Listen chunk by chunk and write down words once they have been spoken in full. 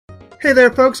Hey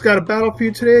there folks, got a battle for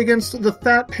you today against the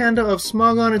Fat Panda of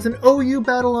Smogon. It's an OU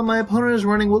battle and my opponent is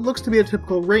running what looks to be a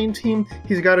typical rain team.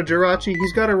 He's got a Jirachi,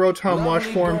 he's got a Rotom Wash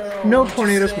form, no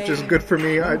Tornadus, which is good for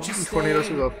me.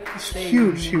 Tornadus is a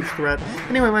huge threat.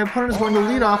 Anyway, my opponent is going to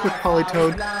lead off with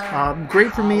Politoed.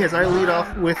 Great for me as I lead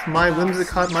off with my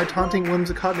Whimsicott, my taunting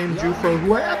Whimsicott named Jufro,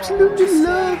 who I absolutely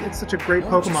love. It's such a great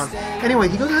Pokemon. Anyway,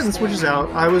 he goes ahead and switches out.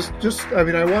 I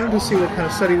wanted to see what kind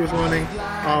of set he was running.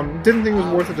 Didn't think it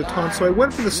was worth it to taunt, so I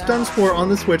went for the Stun Spore on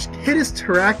the switch, hit his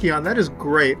Terrakion. That is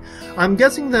great. I'm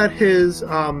guessing that his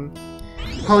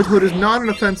Politoed is not an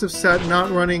offensive set,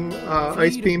 not running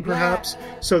Ice Beam perhaps,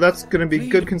 so that's going to be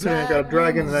good considering I got a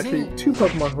Dragon and actually 2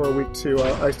 Pokemon who are weak to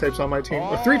Ice types on my team,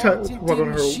 or 3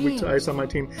 Pokemon who are weak to Ice on my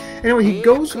team. Anyway, he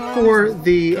goes for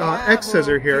the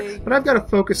X-Scissor here, but I've got a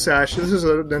Focus Sash. This is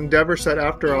an Endeavor set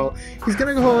after all. He's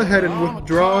going to go ahead and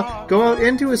withdraw, go out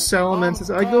into his Salamence. As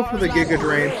I go for the Giga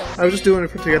Drain. I was just doing it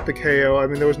to get the KO. I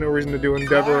mean, there was no reason to do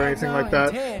Endeavor or anything like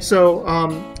that. So,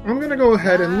 I'm going to go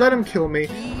ahead and let him kill me.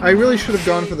 I really should have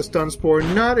gone for the Stun Spore.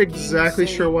 Not exactly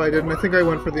sure why I didn't. I think I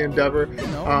went for the Endeavor,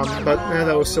 but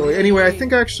that was silly. Anyway, I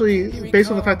think actually, based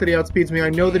on the fact that he outspeeds me,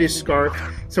 I know that he's Scarfed,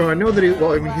 so I know that he's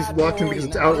locked in because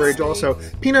it's Outrage also.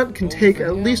 Peanut can take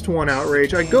at least 1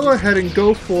 Outrage. I go ahead and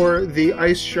go for the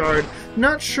Ice Shard.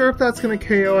 Not sure if that's going to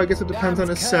KO, I guess it depends on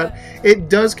his set. It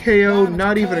does KO,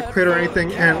 not even a crit or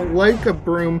anything, and like a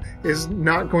broom is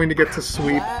not going to get to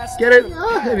sweep. Get it?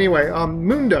 Anyway,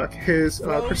 Moonduck, his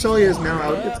Cresselia is now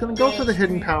out. It's going to go for the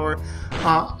Hidden Power.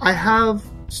 I have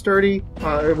Sturdy.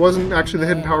 It wasn't actually the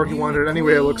Hidden Power he wanted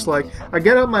anyway, it looks like. I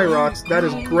get out my rocks. That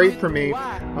is great for me.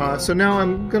 So now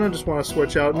I'm going to just want to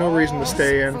switch out. No reason to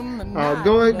stay in.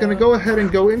 Gonna go ahead and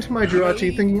go into my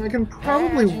Jirachi, thinking I can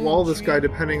probably wall this guy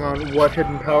depending on what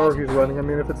Hidden Power he's running. I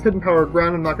mean, if it's Hidden Power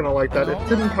Ground, I'm not going to like that. If it's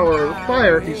Hidden Power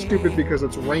Fire, he's stupid because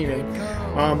it's raining.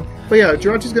 But yeah,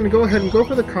 Jirachi's going to go ahead and go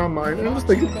for the Calm Mind. I'm just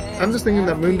thinking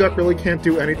that Moonduck really can't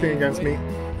do anything against me.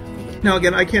 Now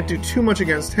again, I can't do too much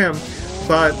against him,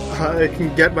 but I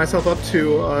can get myself up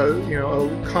to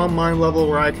a Calm Mind level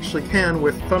where I actually can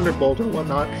with Thunderbolt and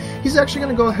whatnot. He's actually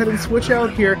going to go ahead and switch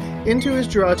out here into his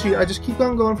Jirachi. I just keep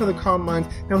on going for the Calm Mind.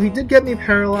 Now he did get me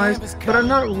paralyzed, but I'm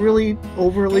not really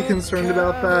overly concerned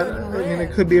about that. I mean,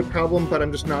 it could be a problem, but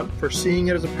I'm just not foreseeing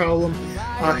it as a problem.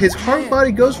 His Heart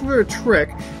Body goes for a trick,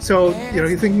 so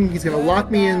he's thinking he's going to lock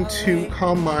me into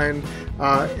Calm Mind.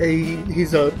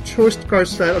 He's a Choice Scarf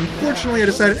set. Unfortunately, I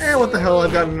decided, what the hell,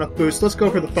 I've got enough boost. Let's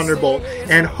go for the Thunderbolt.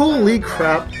 And holy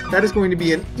crap, that is going to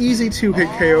be an easy 2-hit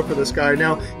KO for this guy.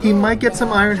 Now, he might get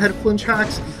some Iron Head flinch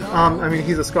hacks. I mean,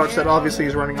 he's a Scarf set, obviously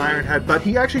he's running Iron Head, but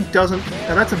he actually doesn't,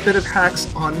 and that's a bit of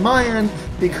hacks on my end,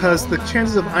 because the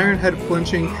chances of Iron Head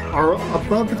flinching are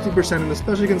above 50%, and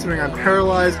especially considering I'm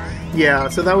paralyzed. Yeah,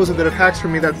 so that was a bit of hacks for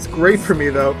me. That's great for me,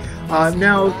 though.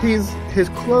 Now, his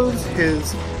clothes,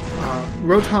 his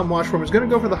Rotom Wash form is going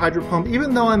to go for the Hydro Pump.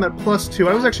 Even though I'm at +2,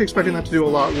 I was actually expecting that to do a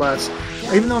lot less.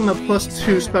 Even though I'm at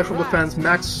 +2 Special Defense,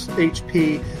 max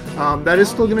HP, that is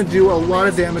still going to do a lot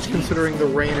of damage considering the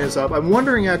rain is up. I'm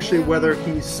wondering actually whether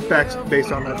he specs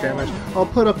based on that damage. I'll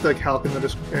put up the calc in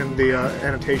the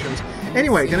annotations.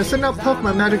 Anyway, going to send out Puff,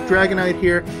 my Magic Dragonite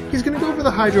here. He's going to go for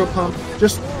the Hydro Pump.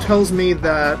 Just tells me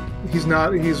that he's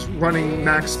running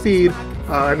max speed.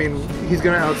 I mean, he's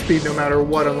going to outspeed no matter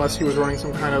what unless he was running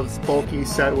some kind of bulky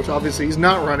set, which obviously he's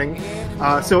not running.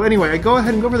 So anyway, I go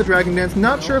ahead and go for the Dragon Dance.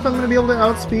 Not sure if I'm going to be able to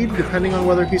outspeed, depending on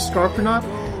whether he's Scarfed or not.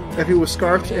 If he was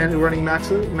Scarfed and running max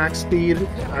speed,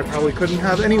 I probably couldn't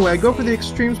have. Anyway, I go for the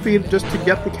Extreme Speed just to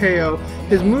get the KO.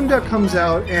 His Moonduck comes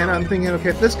out, and I'm thinking, okay,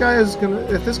 if this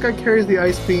guy carries the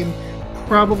Ice Beam,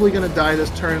 probably going to die this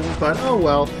turn, but oh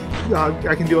well.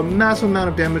 I can do a massive amount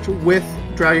of damage with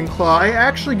Dragon Claw. I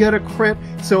actually get a crit,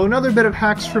 so another bit of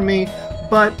hacks for me,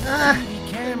 but,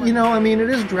 I mean, it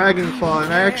is Dragon Claw,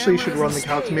 and I actually should run the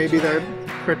calcs. Maybe that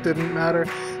crit didn't matter.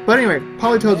 But anyway,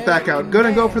 Politoed's back out.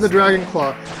 Gonna go for the Dragon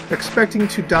Claw, expecting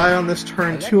to die on this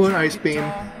turn to an Ice Beam.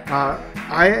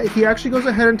 He actually goes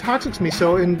ahead and Toxics me,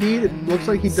 so indeed, it looks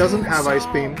like he doesn't have Ice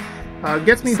Beam.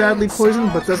 Gets me badly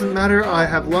poisoned, but doesn't matter. I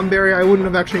have Lumberry. I wouldn't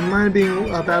have actually minded being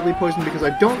badly poisoned because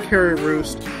I don't carry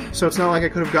Roost, so it's not like I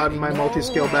could have gotten my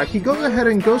multi-scale back. He goes ahead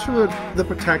and goes for the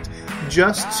Protect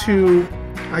just to,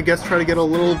 I guess, try to get a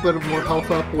little bit of more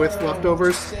health up with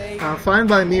leftovers. Fine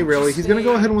by me, really. He's going to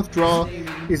go ahead and withdraw.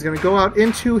 He's going to go out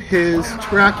into his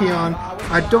Terrakion.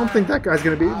 I don't think that guy's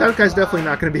definitely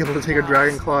not going to be able to take a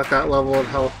Dragon Claw at that level of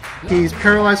health. He's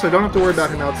paralyzed, so I don't have to worry about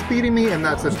him outspeeding me, and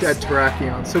that's a dead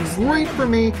Terrakion. So great for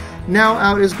me. Now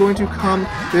out is going to come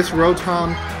this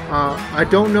Rotom. I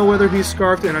don't know whether he's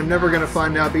Scarfed, and I'm never going to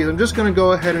find out because I'm just going to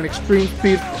go ahead and Extreme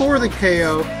Speed for the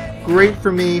KO. Great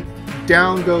for me.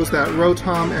 down goes that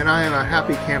Rotom, and I am a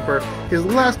happy camper. His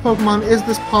last Pokemon is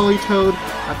this Politoed.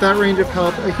 At that range of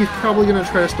health, he's probably going to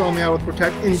try to stall me out with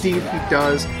Protect. Indeed, he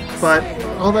does. But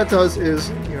all that does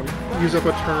is, use up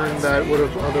a turn that would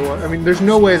have otherwise... I mean, there's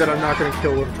no way that I'm not going to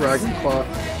kill with Dragon Claw.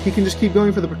 He can just keep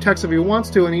going for the Protects if he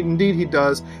wants to, and indeed he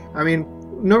does. I mean,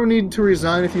 no need to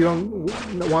resign if you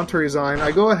don't want to resign.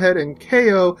 I go ahead and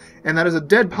KO, and that is a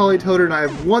dead Politoed, and I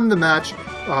have won the match.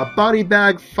 Body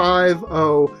Bag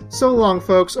 5-0. So long,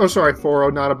 folks. Oh, sorry,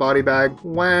 4-0, not a Body Bag.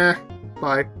 Wah.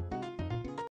 Bye.